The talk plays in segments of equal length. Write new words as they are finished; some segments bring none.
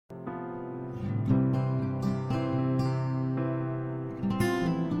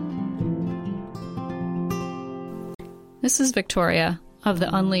This is Victoria of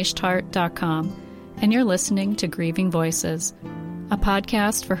theunleashedheart.com, and you're listening to Grieving Voices, a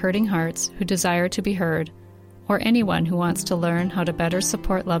podcast for hurting hearts who desire to be heard, or anyone who wants to learn how to better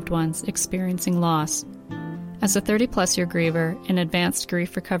support loved ones experiencing loss. As a 30-plus year griever and advanced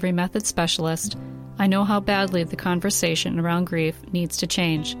grief recovery method specialist, I know how badly the conversation around grief needs to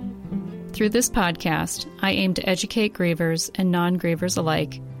change. Through this podcast, I aim to educate grievers and non-grievers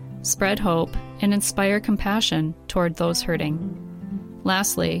alike, spread hope, and inspire compassion toward those hurting.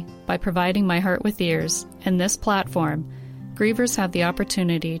 Lastly, by providing my heart with ears and this platform, grievers have the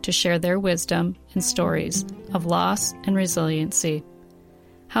opportunity to share their wisdom and stories of loss and resiliency.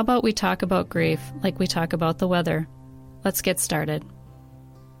 How about we talk about grief like we talk about the weather? Let's get started.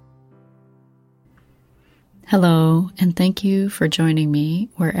 Hello, and thank you for joining me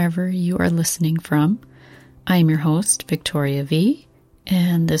wherever you are listening from. I am your host, Victoria V.,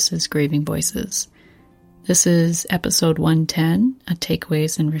 and this is Grieving Voices. This is episode 110, a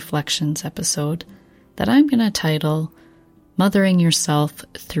takeaways and reflections episode that I'm going to title Mothering Yourself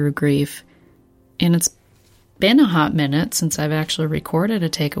Through Grief. And it's been a hot minute since I've actually recorded a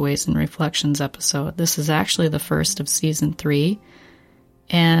takeaways and reflections episode. This is actually the first of season 3.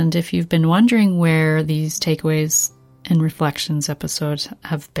 And if you've been wondering where these takeaways and reflections episodes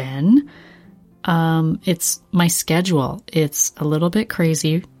have been, it's my schedule. It's a little bit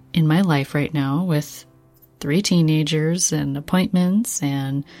crazy in my life right now with 3 teenagers and appointments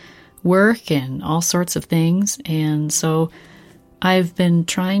and work and all sorts of things. And so I've been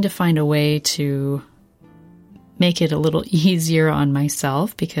trying to find a way to make it a little easier on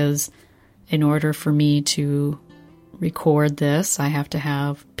myself, because in order for me to record this, I have to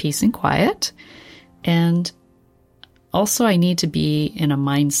have peace and quiet. And also I need to be in a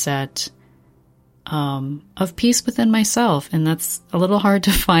mindset of peace within myself. And that's a little hard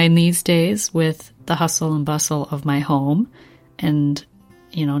to find these days with the hustle and bustle of my home and,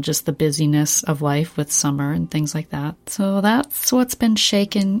 just the busyness of life with summer and things like that. So that's what's been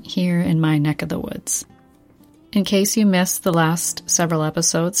shaken here in my neck of the woods. In case you missed the last several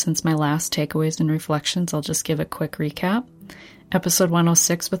episodes since my last takeaways and reflections, I'll just give a quick recap. Episode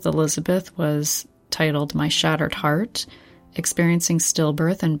 106 with Elizabeth was titled My Shattered Heart, Experiencing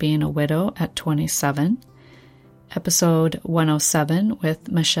Stillbirth and Being a Widow at 27. Episode 107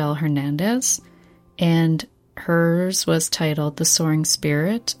 with Michelle Hernandez, and hers was titled The Soaring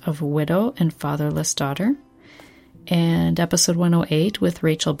Spirit of a Widow and Fatherless Daughter. And episode 108 with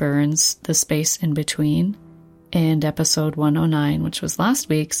Rachel Burns, The Space in Between. And episode 109, which was last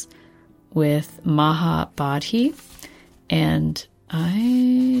week's, with Maha Badhi. And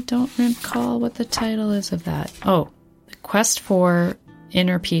I don't recall what the title is of that. Oh, The Quest for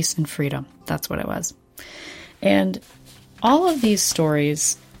Inner Peace and Freedom. That's what it was. And all of these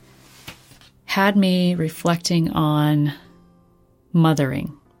stories had me reflecting on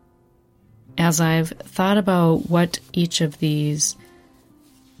mothering. As I've thought about what each of these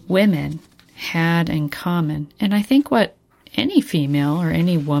women had in common, and I think what any female or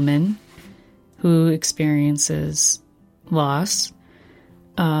any woman who experiences loss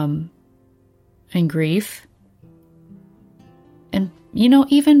and grief, and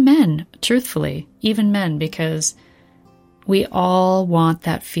even men, truthfully, even men, because we all want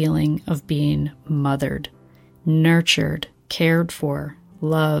that feeling of being mothered, nurtured, cared for,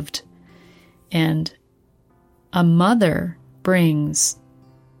 loved. And a mother brings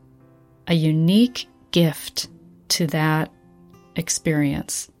a unique gift to that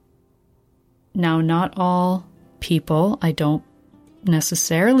experience. Now, not all people, I don't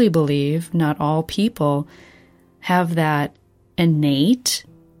necessarily believe, not all people have that innate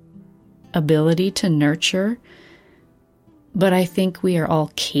ability to nurture, but I think we are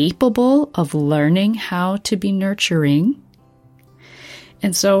all capable of learning how to be nurturing.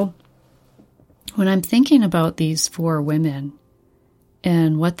 And so when I'm thinking about these 4 women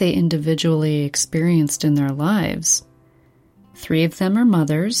and what they individually experienced in their lives, 3 of them are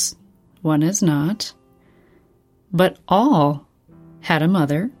mothers, 1 is not, but all had a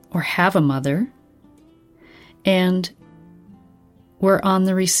mother or have a mother, and were on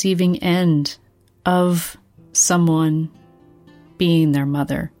the receiving end of someone being their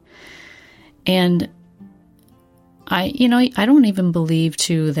mother. And I don't even believe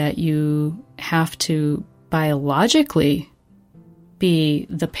too that you have to biologically be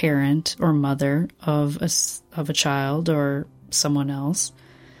the parent or mother of a child or someone else.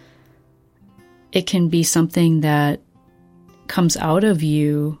 It can be something that comes out of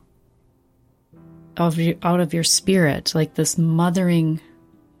you, out of your spirit, like this mothering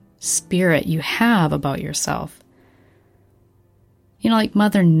spirit you have about yourself. Like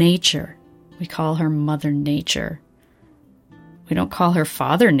Mother Nature. We call her Mother Nature. We don't call her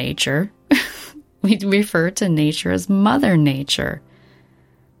Father Nature. We refer to nature as Mother Nature,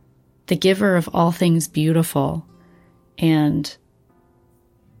 the giver of all things beautiful, and,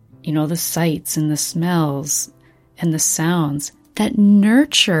 the sights and the smells and the sounds that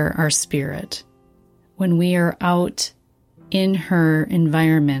nurture our spirit when we are out in her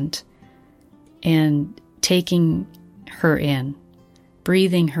environment and taking her in,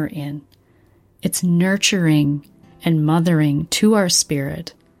 breathing her in. It's nurturing and mothering to our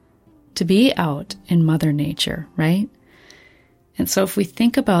spirit to be out in Mother Nature, right? And so if we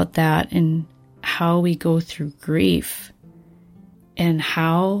think about that and how we go through grief and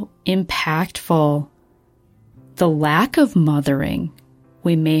how impactful the lack of mothering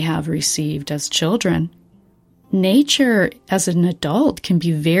we may have received as children, nature as an adult can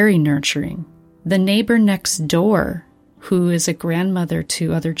be very nurturing. The neighbor next door who is a grandmother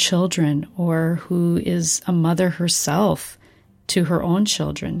to other children or who is a mother herself to her own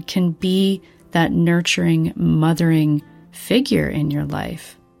children can be that nurturing, mothering figure in your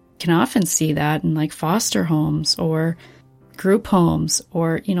life. You can often see that in like foster homes or group homes,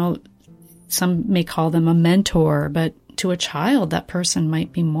 or, some may call them a mentor, but to a child, that person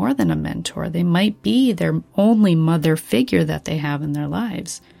might be more than a mentor. They might be their only mother figure that they have in their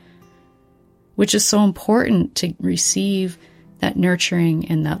lives, which is so important to receive that nurturing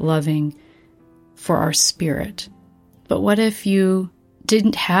and that loving for our spirit. But what if you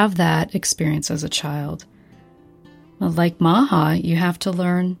didn't have that experience as a child? Well, like Maha, you have to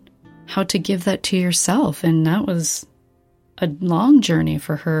learn how to give that to yourself. And that was a long journey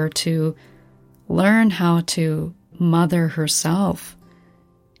for her to learn how to mother herself,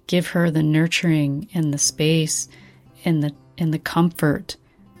 give her the nurturing and the space and the comfort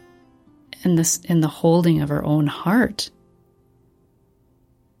and the holding of her own heart.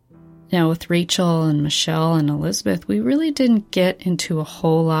 Now, with Rachel and Michelle and Elizabeth, we really didn't get into a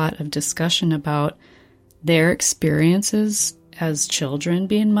whole lot of discussion about their experiences as children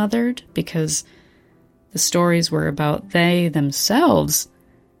being mothered, because the stories were about they themselves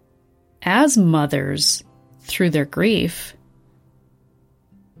as mothers through their grief.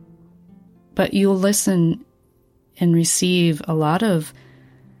 But you'll listen and receive a lot of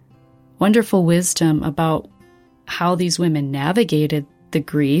wonderful wisdom about how these women navigated the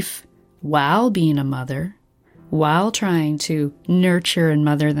grief while being a mother, while trying to nurture and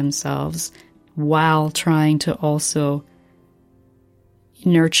mother themselves, while trying to also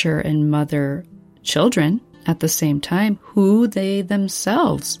nurture and mother children at the same time, who they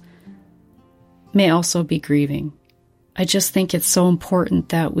themselves may also be grieving. I just think it's so important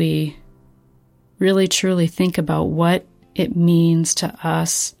that we really truly think about what it means to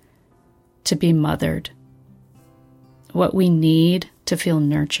us to be mothered, what we need to feel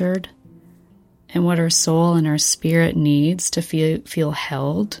nurtured, and what our soul and our spirit needs to feel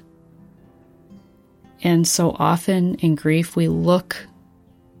held. And so often in grief, we look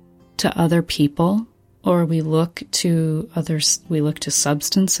to other people, or we look to others, we look to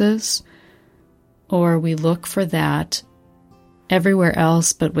substances, or we look for that everywhere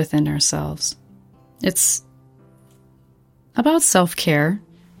else but within ourselves. It's about self-care,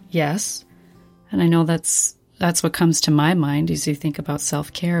 yes. And I know that's what comes to my mind as you think about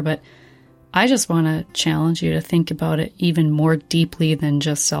self-care, but I just want to challenge you to think about it even more deeply than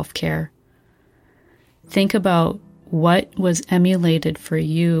just self-care. Think about what was emulated for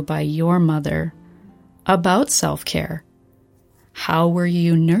you by your mother about self-care. How were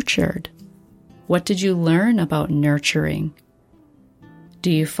you nurtured? What did you learn about nurturing?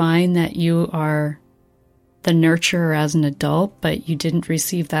 Do you find that you are the nurturer as an adult, but you didn't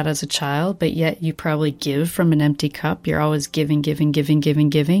receive that as a child, but yet you probably give from an empty cup? You're always giving, giving, giving, giving,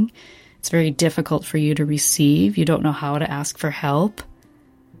 giving. It's very difficult for you to receive. You don't know how to ask for help.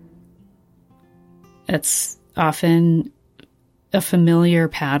 It's often a familiar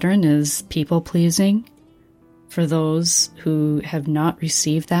pattern is people-pleasing for those who have not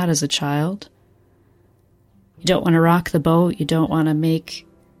received that as a child. You don't want to rock the boat. You don't want to make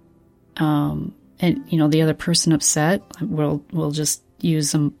the other person upset. We'll just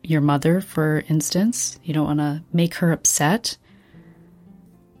use your mother, for instance. You don't want to make her upset.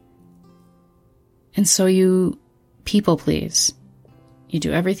 And so you people please. You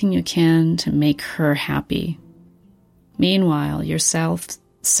do everything you can to make her happy. Meanwhile, you're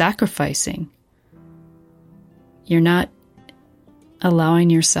self-sacrificing. You're not allowing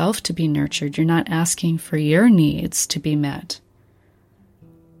yourself to be nurtured. You're not asking for your needs to be met.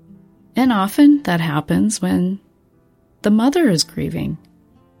 And often that happens when the mother is grieving.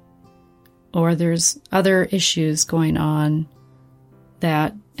 or there's other issues going on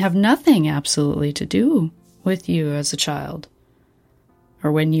that have nothing absolutely to do with you as a child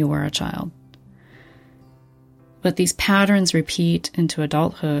or when you were a child. But these patterns repeat into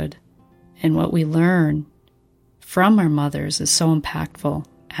adulthood, and what we learn from our mothers is so impactful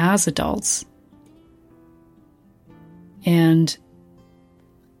as adults. And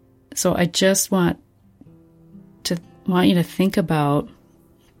so I just want you to think about,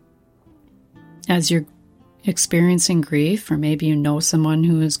 as you're experiencing grief, or maybe you know someone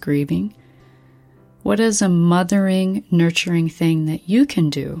who is grieving, what is a mothering, nurturing thing that you can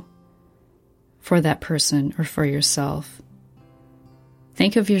do for that person or for yourself?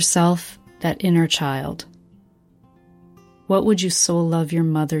 Think of yourself, that inner child. What would you so love your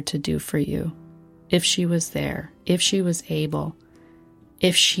mother to do for you if she was there, if she was able,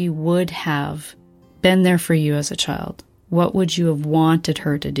 if she would have been there for you as a child? What would you have wanted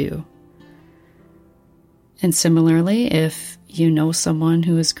her to do? And similarly, if you know someone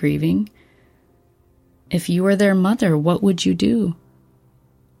who is grieving, if you were their mother, what would you do?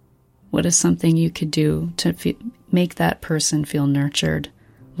 What is something you could do to make that person feel nurtured,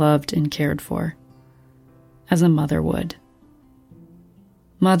 loved, and cared for, as a mother would?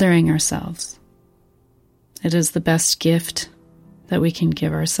 Mothering ourselves. It is the best gift that we can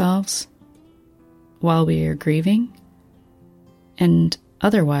give ourselves while we are grieving and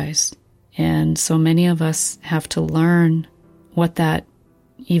otherwise. And so many of us have to learn what that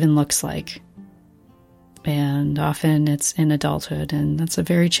even looks like. And often it's in adulthood, and that's a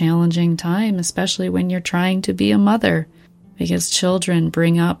very challenging time, especially when you're trying to be a mother, because children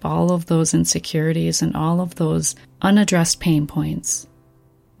bring up all of those insecurities and all of those unaddressed pain points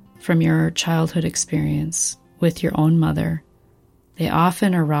from your childhood experience with your own mother. They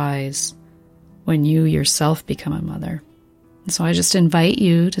often arise when you yourself become a mother. And so I just invite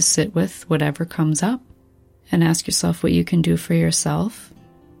you to sit with whatever comes up and ask yourself what you can do for yourself,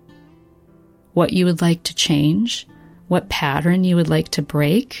 what you would like to change, what pattern you would like to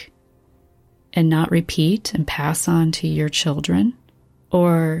break and not repeat and pass on to your children,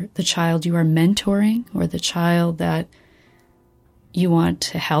 or the child you are mentoring, or the child that you want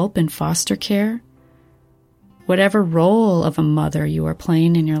to help in foster care. Whatever role of a mother you are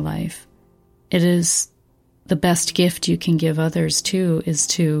playing in your life, it is the best gift you can give others too, is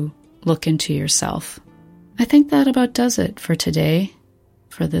to look into yourself. I think that about does it for today,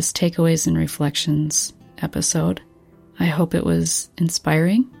 for this Takeaways and Reflections episode. I hope it was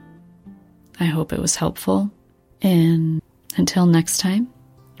inspiring. I hope it was helpful. And until next time,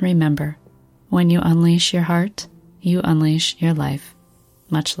 remember, when you unleash your heart, you unleash your life.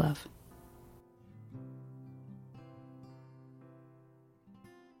 Much love.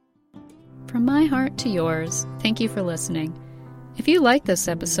 From my heart to yours, thank you for listening. If you like this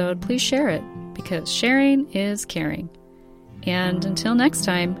episode, please share it, because sharing is caring. And until next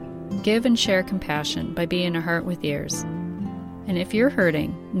time, give and share compassion by being a heart with ears. And if you're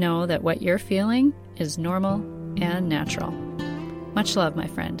hurting, know that what you're feeling is normal and natural. Much love, my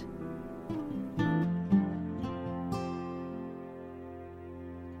friend.